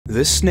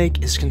This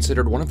snake is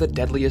considered one of the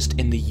deadliest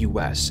in the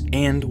US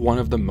and one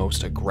of the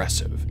most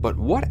aggressive. But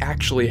what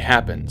actually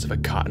happens if a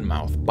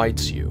cottonmouth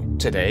bites you?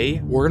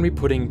 Today, we're going to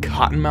be putting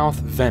cottonmouth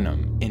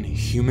venom in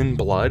human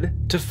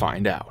blood to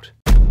find out.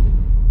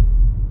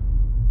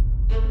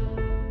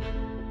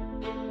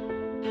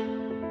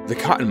 The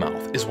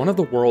cottonmouth is one of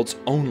the world's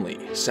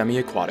only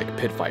semi-aquatic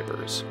pit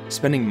vipers.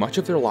 Spending much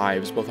of their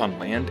lives both on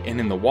land and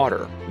in the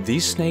water,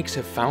 these snakes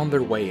have found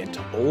their way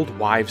into old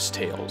wives'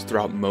 tales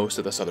throughout most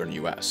of the southern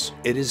US.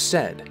 It is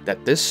said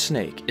that this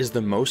snake is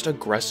the most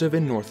aggressive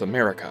in North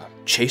America,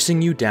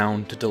 chasing you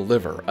down to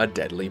deliver a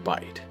deadly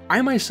bite.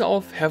 I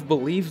myself have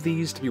believed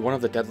these to be one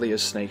of the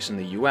deadliest snakes in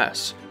the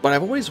US, but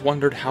I've always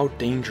wondered how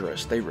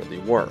dangerous they really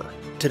were.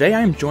 Today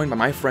I am joined by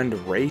my friend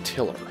Ray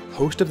Tiller,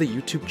 host of the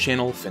YouTube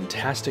channel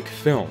Fantastic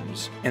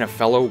Films, and a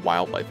fellow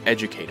wildlife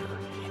educator,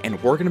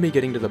 and we're going to be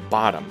getting to the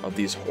bottom of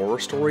these horror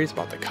stories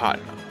about the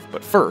cottonmouth.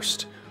 But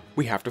first,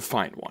 we have to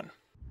find one.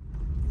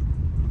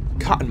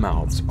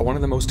 Cottonmouths are one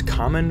of the most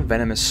common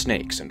venomous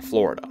snakes in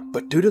Florida,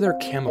 but due to their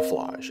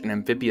camouflage and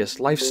amphibious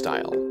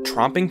lifestyle,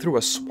 tromping through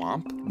a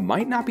swamp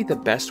might not be the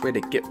best way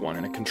to get one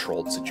in a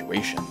controlled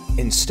situation.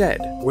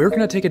 Instead, we're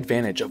going to take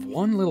advantage of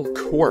one little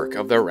quirk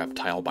of their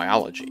reptile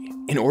biology.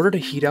 In order to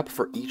heat up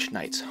for each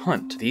night's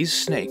hunt, these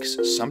snakes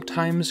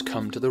sometimes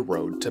come to the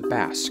road to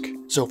bask.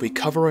 So if we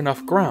cover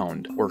enough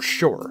ground, we're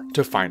sure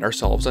to find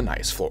ourselves a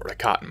nice Florida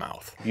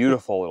cottonmouth.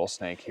 Beautiful little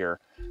snake here.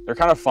 They're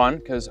kind of fun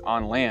because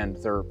on land,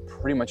 they're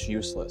pretty much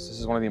useless. This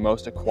is one of the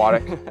most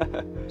aquatic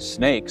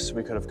snakes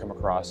we could have come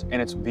across,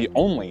 and it's the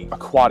only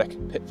aquatic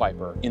pit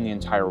viper in the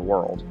entire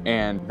world.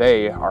 And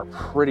they are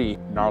pretty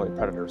gnarly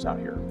predators out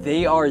here.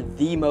 They are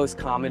the most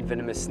common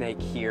venomous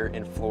snake here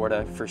in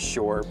Florida for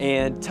sure.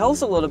 And tell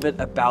us a little bit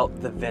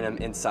about the venom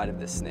inside of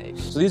this snake.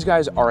 So these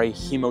guys are a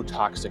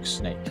hemotoxic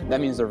snake.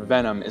 That means their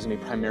venom is going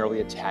to be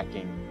primarily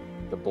attacking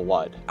the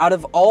blood. Out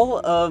of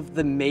all of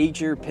the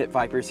major pit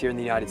vipers here in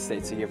the United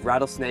States, so you have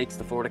rattlesnakes,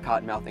 the Florida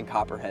cottonmouth, and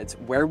copperheads,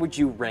 where would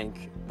you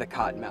rank the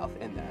cottonmouth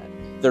in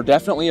that? They're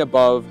definitely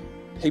above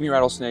pygmy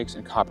rattlesnakes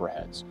and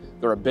copperheads.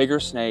 They're a bigger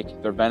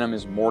snake, their venom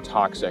is more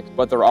toxic,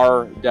 but there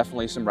are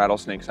definitely some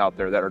rattlesnakes out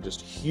there that are just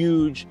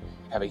huge,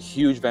 have a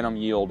huge venom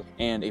yield,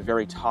 and a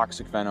very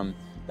toxic venom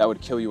that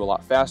would kill you a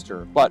lot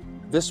faster. But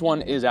this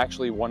one is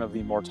actually one of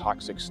the more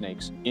toxic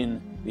snakes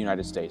in the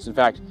United States. In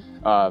fact,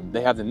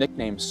 they have the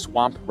nickname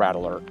swamp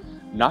rattler,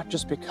 not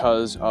just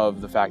because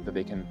of the fact that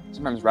they can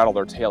sometimes rattle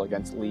their tail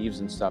against leaves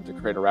and stuff to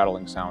create a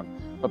rattling sound,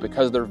 but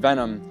because their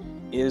venom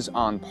is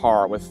on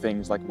par with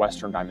things like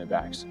western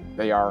diamondbacks.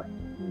 They are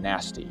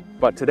nasty.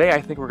 But today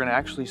I think we're gonna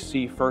actually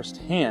see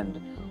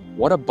firsthand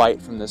what a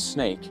bite from this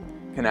snake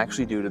can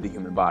actually do to the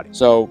human body.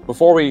 So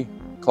before we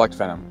collect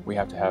venom, we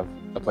have to have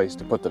a place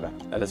to put the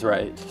venom. That is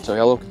right. So I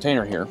got a little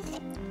container here,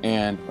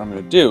 and what I'm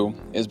gonna do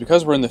is,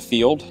 because we're in the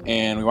field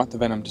and we want the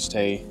venom to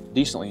stay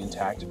decently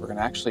intact, we're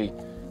gonna actually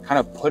kind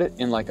of put it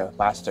in like a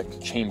plastic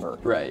chamber.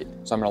 Right.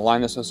 So I'm gonna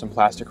line this with some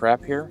plastic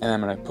wrap here, and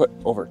I'm gonna put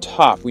over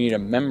top, we need a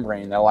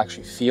membrane that'll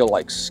actually feel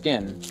like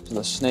skin, so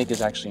the snake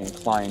is actually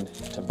inclined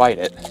to bite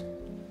it.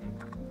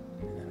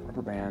 And then a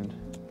rubber band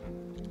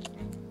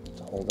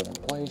to hold it in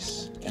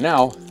place. And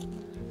now,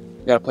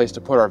 we got a place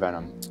to put our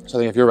venom. So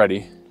I think if you're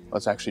ready,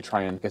 let's actually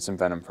try and get some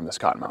venom from this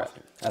cottonmouth.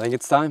 I think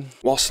it's time.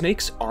 While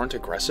snakes aren't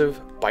aggressive,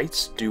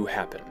 bites do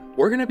happen.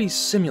 We're going to be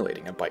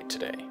simulating a bite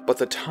today, but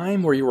the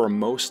time where you are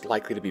most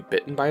likely to be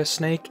bitten by a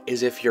snake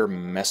is if you're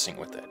messing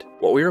with it.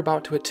 What we are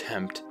about to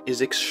attempt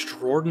is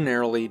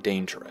extraordinarily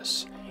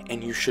dangerous,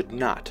 and you should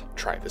not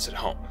try this at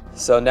home.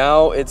 So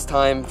now it's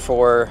time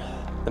for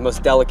the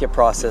most delicate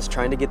process,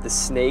 trying to get the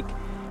snake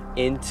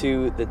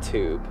into the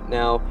tube.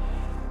 Now,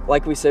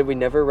 like we said, we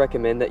never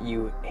recommend that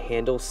you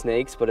handle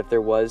snakes, but if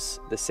there was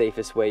the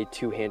safest way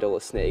to handle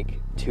a snake,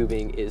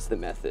 tubing is the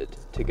method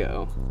to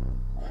go.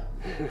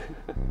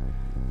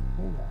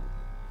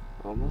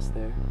 Almost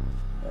there.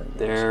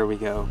 There we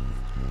go.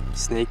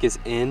 Snake is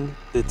in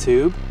the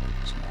tube.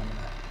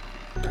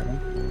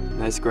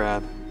 Nice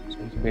grab. So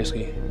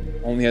basically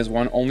only has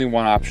only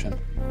one option.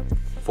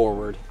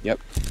 Forward. Yep.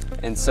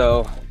 And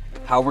so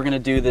how we're gonna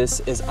do this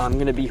is I'm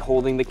gonna be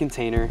holding the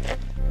container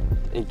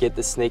and get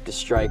the snake to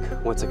strike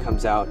once it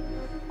comes out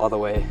all the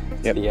way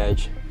to the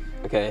edge.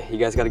 Okay, you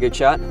guys got a good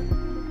shot?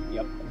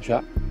 Yep,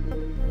 shot.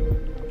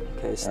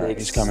 Okay,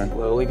 snake's coming.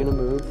 Slowly gonna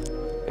move.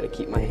 Gotta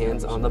keep my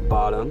hands on the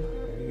bottom.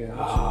 There you go.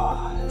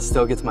 Oh, it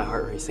still gets my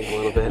heart racing a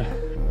little bit.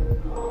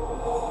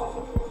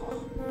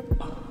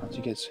 Once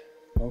he gets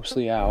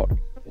mostly out,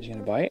 is he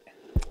gonna bite?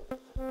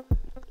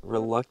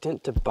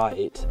 Reluctant to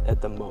bite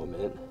at the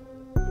moment.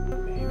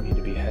 Maybe need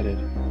to be headed.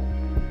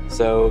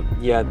 So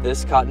yeah,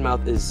 this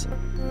cottonmouth is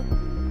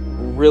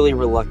really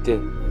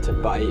reluctant to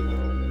bite.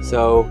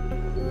 So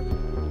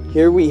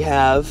here we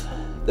have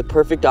the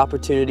perfect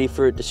opportunity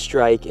for it to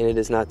strike, and it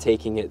is not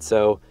taking it.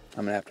 So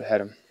I'm gonna have to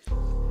head him.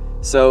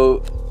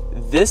 So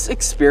this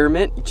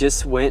experiment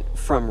just went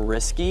from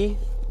risky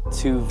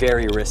to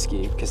very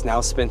risky, because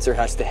now Spencer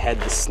has to head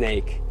the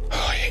snake.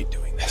 Oh, I hate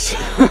doing this.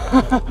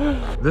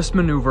 This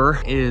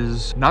maneuver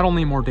is not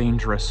only more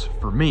dangerous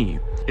for me,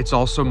 it's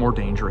also more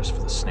dangerous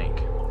for the snake.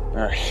 All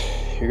right,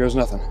 here goes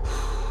nothing.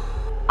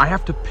 I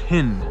have to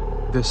pin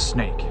this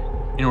snake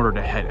in order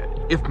to head it.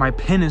 If my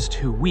pin is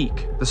too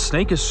weak, the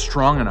snake is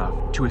strong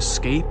enough to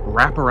escape,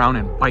 wrap around,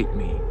 and bite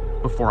me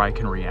before I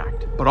can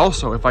react. But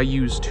also, if I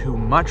use too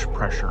much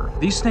pressure,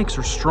 these snakes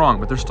are strong,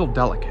 but they're still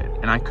delicate,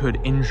 and I could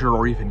injure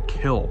or even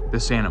kill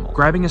this animal.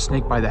 Grabbing a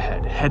snake by the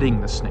head,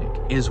 heading the snake,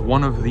 is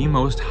one of the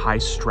most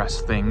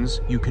high-stress things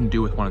you can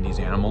do with one of these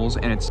animals,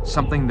 and it's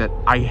something that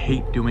I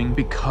hate doing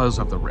because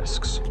of the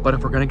risks. But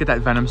if we're gonna get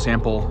that venom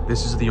sample,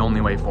 this is the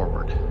only way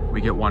forward. We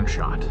get one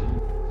shot.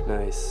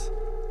 Nice.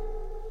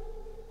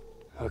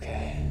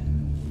 Okay.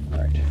 All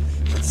right.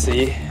 Let's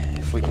see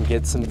if we can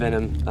get some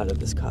venom out of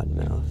this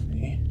cottonmouth.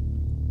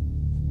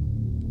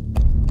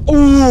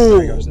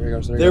 Oh!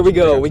 There we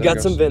go. We got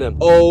some venom.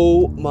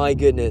 Oh my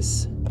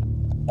goodness.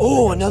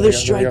 Oh, another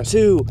strike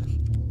too.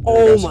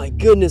 Oh my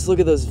goodness, look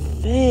at those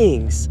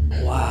fangs.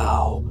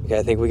 Wow. Okay,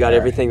 I think we got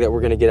everything that we're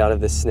gonna get out of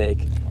this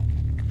snake.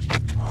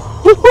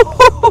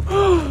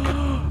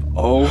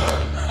 Oh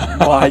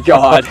my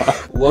God.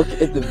 Look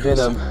at the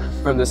venom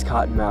from this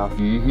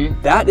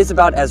cottonmouth. That is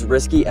about as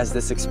risky as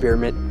this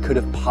experiment could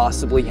have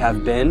possibly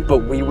have been, but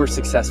we were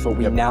successful.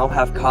 We now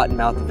have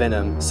cottonmouth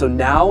venom. So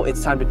now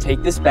it's time to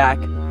take this back,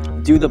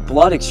 do the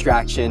blood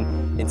extraction,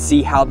 and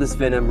see how this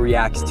venom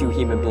reacts to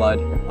human blood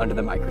under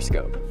the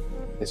microscope.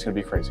 It's gonna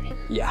be crazy.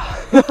 Yeah.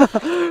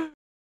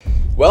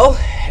 Well,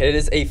 it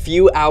is a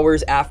few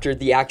hours after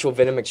the actual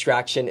venom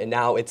extraction, and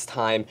now it's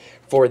time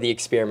for the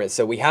experiment.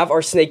 So we have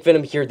our snake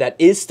venom here that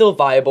is still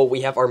viable.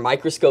 We have our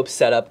microscope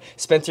set up.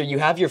 Spencer, you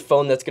have your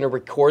phone that's gonna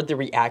record the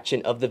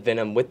reaction of the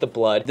venom with the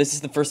blood. This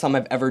is the first time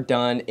I've ever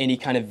done any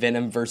kind of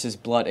venom versus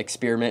blood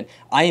experiment.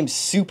 I am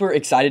super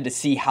excited to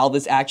see how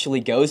this actually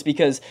goes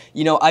because,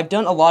 you know, I've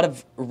done a lot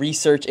of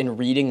research and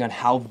reading on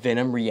how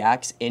venom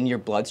reacts in your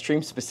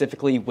bloodstream,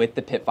 specifically with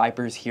the pit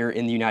vipers here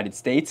in the United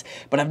States,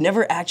 but I've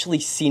never actually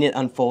seen it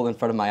unfold in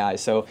front of my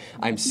eyes, so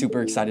I'm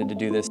super excited to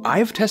do this.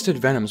 I've tested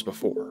venoms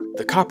before.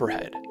 The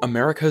copperhead,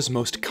 America's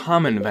most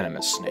common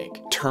venomous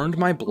snake, turned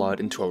my blood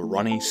into a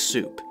runny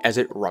soup as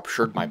it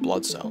ruptured my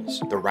blood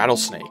cells. The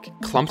rattlesnake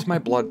clumped my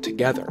blood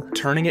together,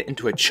 turning it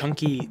into a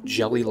chunky,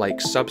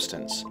 jelly-like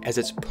substance as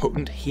its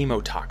potent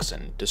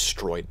hemotoxin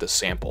destroyed the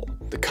sample.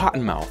 The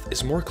cottonmouth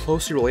is more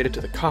closely related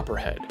to the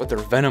copperhead, but their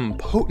venom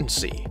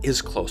potency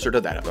is closer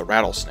to that of the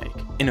rattlesnake.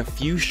 In a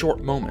few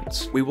short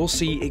moments, we will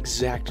see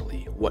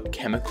exactly what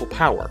chemical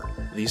power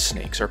these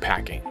snakes are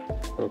packing.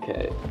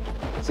 Okay,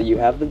 so you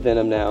have the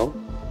venom now.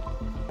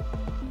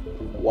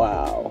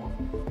 Wow.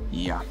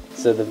 Yeah.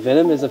 So the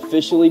venom is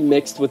officially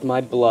mixed with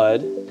my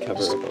blood.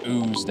 Cover it.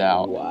 Oozed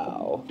out.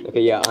 Wow.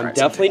 Okay, yeah, I'm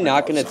definitely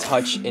not gonna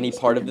touch any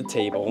part of the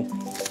table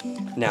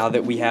now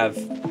that we have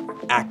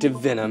active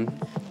venom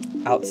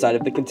outside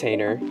of the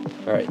container.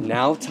 All right,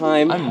 now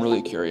time. I'm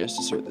really curious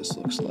to see what this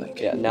looks like.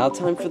 Yeah, now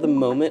time for the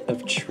moment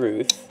of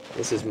truth.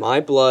 This is my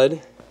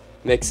blood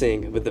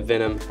mixing with the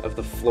venom of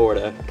the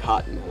Florida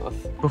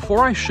cottonmouth.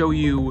 Before I show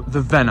you the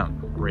venom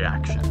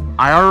reaction,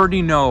 I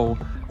already know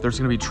there's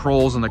gonna be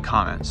trolls in the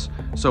comments.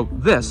 So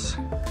this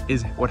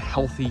is what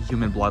healthy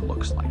human blood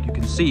looks like. You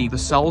can see the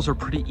cells are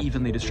pretty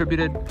evenly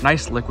distributed,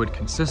 nice liquid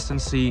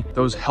consistency,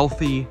 those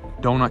healthy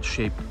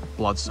donut-shaped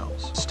blood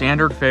cells.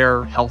 Standard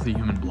fare, healthy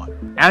human blood.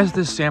 As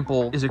this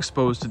sample is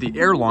exposed to the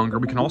air longer,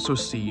 we can also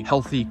see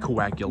healthy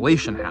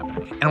coagulation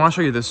happening. And I wanna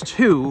show you this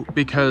too,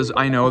 because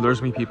I know there's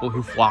gonna be people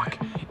who flock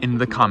into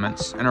the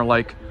comments and are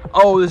like,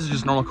 oh, this is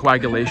just normal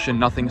coagulation,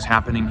 nothing's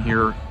happening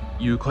here,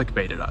 you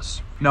clickbaited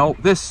us. No,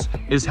 this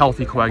is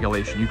healthy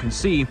coagulation. You can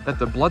see that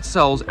the blood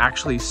cells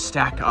actually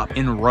stack up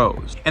in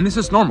rows. And this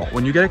is normal.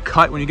 When you get a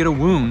cut, when you get a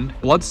wound,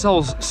 blood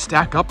cells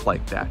stack up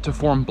like that to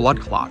form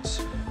blood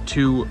clots,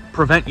 to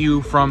prevent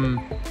you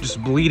from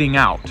just bleeding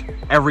out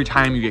every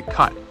time you get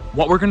cut.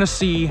 What we're gonna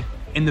see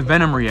in the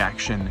venom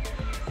reaction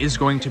is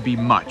going to be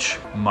much,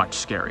 much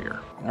scarier.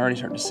 I'm already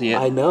starting to see it.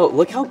 I know,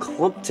 look how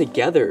clumped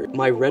together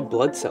my red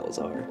blood cells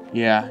are.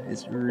 Yeah,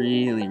 it's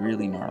really,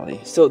 really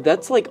gnarly. So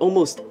that's like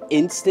almost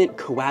instant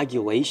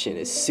coagulation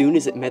as soon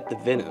as it met the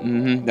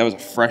venom. That was a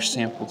fresh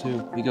sample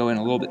too. We go in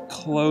a little bit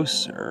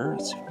closer,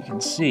 let's see if we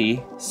can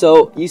see.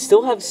 So you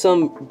still have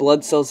some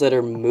blood cells that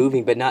are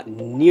moving, but not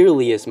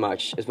nearly as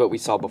much as what we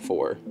saw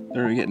before.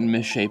 They're getting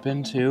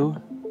misshapen too,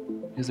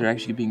 because they're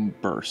actually being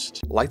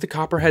burst. Like the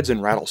copperheads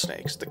and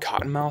rattlesnakes, the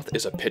cottonmouth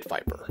is a pit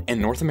viper,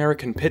 and North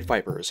American pit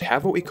vipers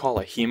have what we call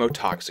a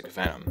hemotoxic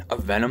venom, a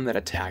venom that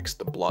attacks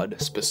the blood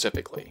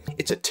specifically.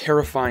 It's a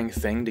terrifying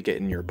thing to get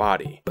in your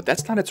body, but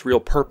that's not its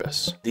real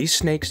purpose. These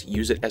snakes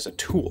use it as a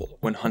tool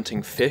when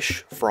hunting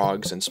fish,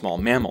 frogs, and small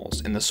mammals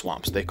in the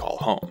swamps they call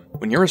home.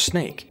 When you're a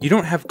snake, you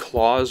don't have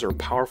claws or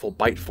powerful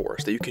bite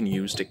force that you can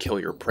use to kill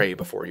your prey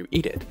before you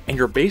eat it, and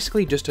you're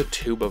basically just a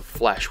tube of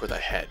flesh with a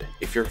head.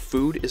 If your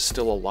food is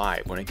still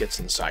alive when it gets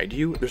inside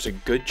you, there's a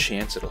good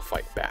chance it'll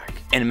fight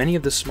back. And many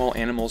of the small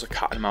animals a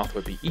cottonmouth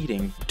would be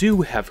eating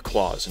do have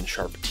claws and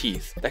sharp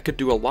teeth that could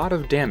do a lot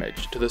of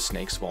damage to the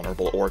snake's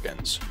vulnerable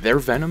organs. Their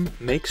venom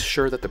makes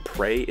sure that the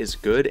prey is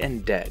good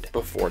and dead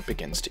before it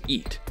begins to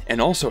eat, and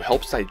also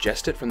helps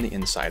digest it from the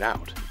inside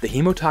out. The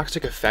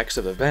hemotoxic effects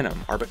of the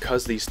venom are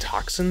because these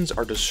toxins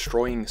are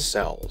destroying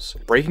cells,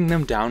 breaking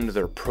them down to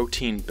their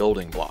protein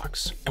building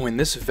blocks. And when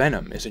this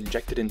venom is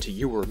injected into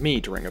you or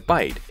me during a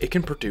bite, it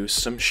can produce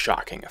some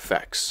shocking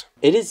effects.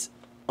 It is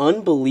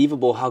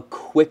unbelievable how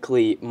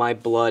quickly my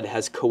blood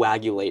has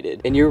coagulated.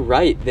 And you're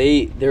right,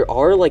 there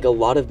are like a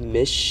lot of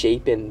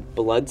misshapen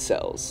blood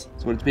cells.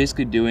 So what it's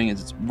basically doing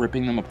is it's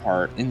ripping them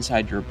apart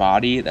inside your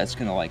body. That's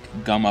gonna like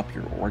gum up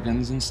your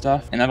organs and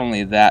stuff. And not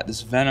only that,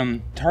 this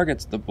venom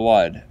targets the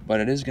blood,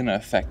 but it is gonna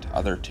affect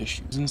other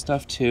tissues and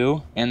stuff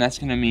too. And that's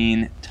gonna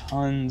mean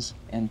tons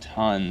and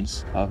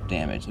tons of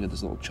damage. Look at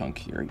this little chunk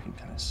here. You can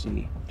kind of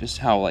see just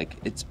how like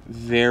it's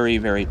very,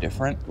 very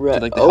different to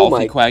like the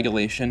healthy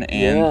coagulation.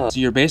 And so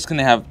you're basically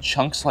gonna have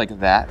chunks like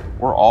that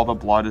where all the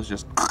blood is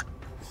just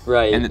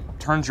right, and it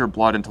turns your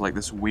blood into like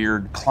this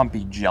weird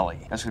clumpy jelly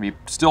that's gonna be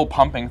still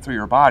pumping through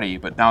your body,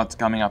 but now it's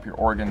gumming up your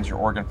organs. Your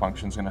organ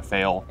function's gonna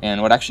fail.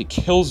 And what actually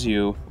kills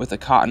you with a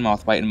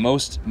cottonmouth bite, and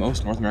most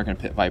North American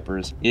pit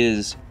vipers,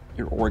 is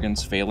your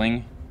organs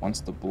failing once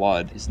the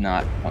blood is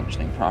not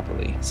functioning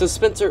properly. So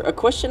Spencer, a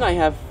question I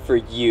have for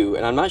you,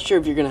 and I'm not sure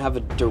if you're gonna have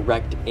a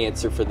direct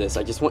answer for this,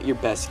 I just want your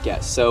best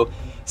guess. So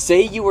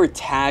say you were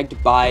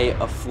tagged by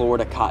a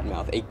Florida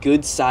cottonmouth, a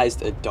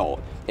good-sized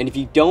adult, and if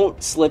you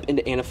don't slip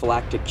into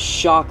anaphylactic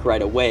shock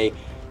right away,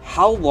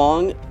 how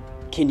long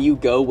can you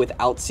go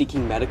without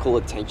seeking medical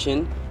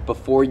attention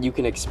before you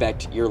can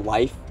expect your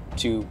life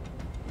to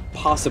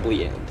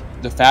possibly end?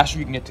 The faster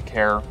you can get to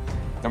care,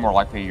 the more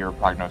likely your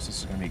prognosis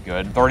is going to be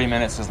good. 30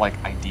 minutes is like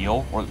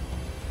ideal, or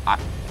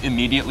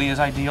immediately is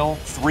ideal.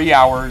 3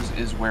 hours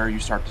is where you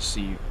start to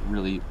see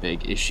really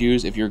big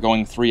issues. If you're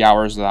going 3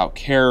 hours without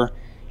care,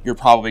 you're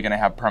probably going to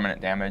have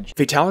permanent damage.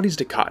 Fatalities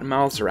to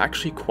cottonmouths are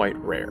actually quite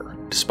rare.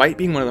 Despite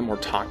being one of the more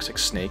toxic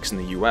snakes in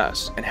the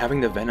US and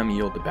having the venom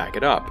yield to back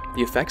it up,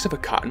 the effects of a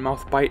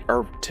cottonmouth bite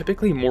are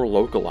typically more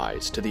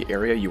localized to the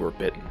area you were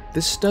bitten.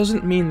 This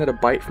doesn't mean that a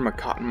bite from a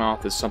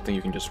cottonmouth is something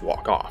you can just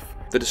walk off.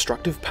 The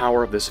destructive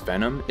power of this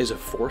venom is a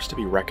force to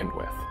be reckoned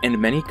with, and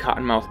many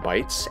cottonmouth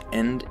bites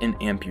end in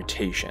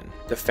amputation.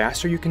 The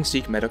faster you can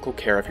seek medical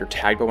care if you're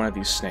tagged by one of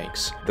these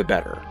snakes, the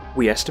better.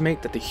 We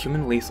estimate that the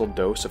human lethal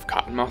dose of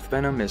cottonmouth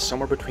venom is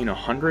somewhere between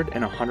 100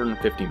 and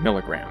 150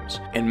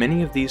 milligrams, and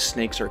many of these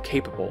snakes are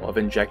capable of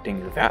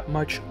injecting that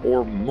much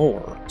or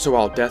more. So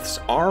while deaths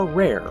are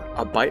rare,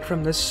 a bite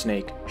from this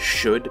snake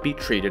should be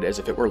treated as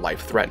if it were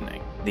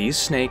life-threatening. These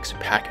snakes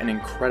pack an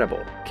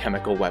incredible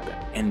chemical weapon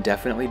and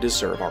definitely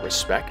deserve our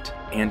respect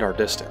and our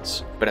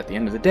distance. But at the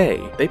end of the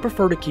day, they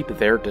prefer to keep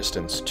their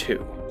distance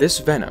too. This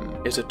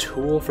venom is a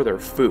tool for their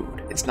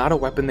food. It's not a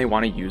weapon they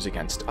want to use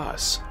against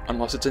us,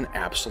 unless it's an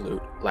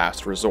absolute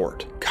last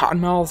resort.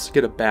 Cottonmouths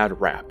get a bad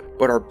rap,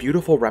 but are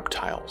beautiful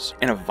reptiles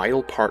and a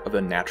vital part of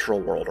the natural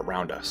world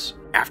around us.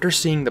 After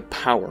seeing the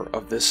power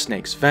of this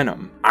snake's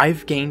venom,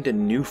 I've gained a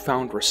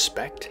newfound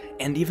respect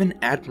and even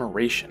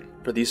admiration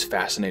for these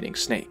fascinating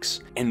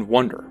snakes, and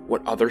wonder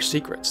what other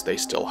secrets they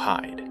still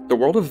hide. The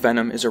world of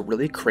venom is a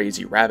really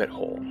crazy rabbit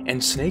hole,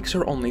 and snakes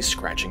are only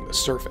scratching the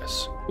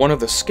surface. One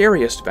of the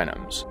scariest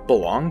venoms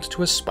belonged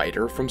to a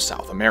spider from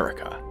South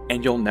America,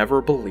 and you'll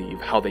never believe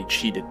how they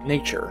cheated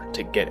nature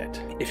to get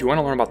it. If you want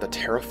to learn about the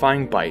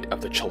terrifying bite of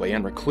the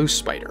Chilean recluse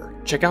spider,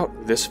 check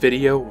out this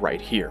video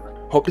right here.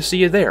 Hope to see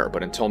you there,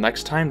 but until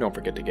next time, don't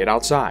forget to get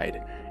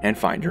outside and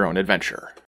find your own adventure.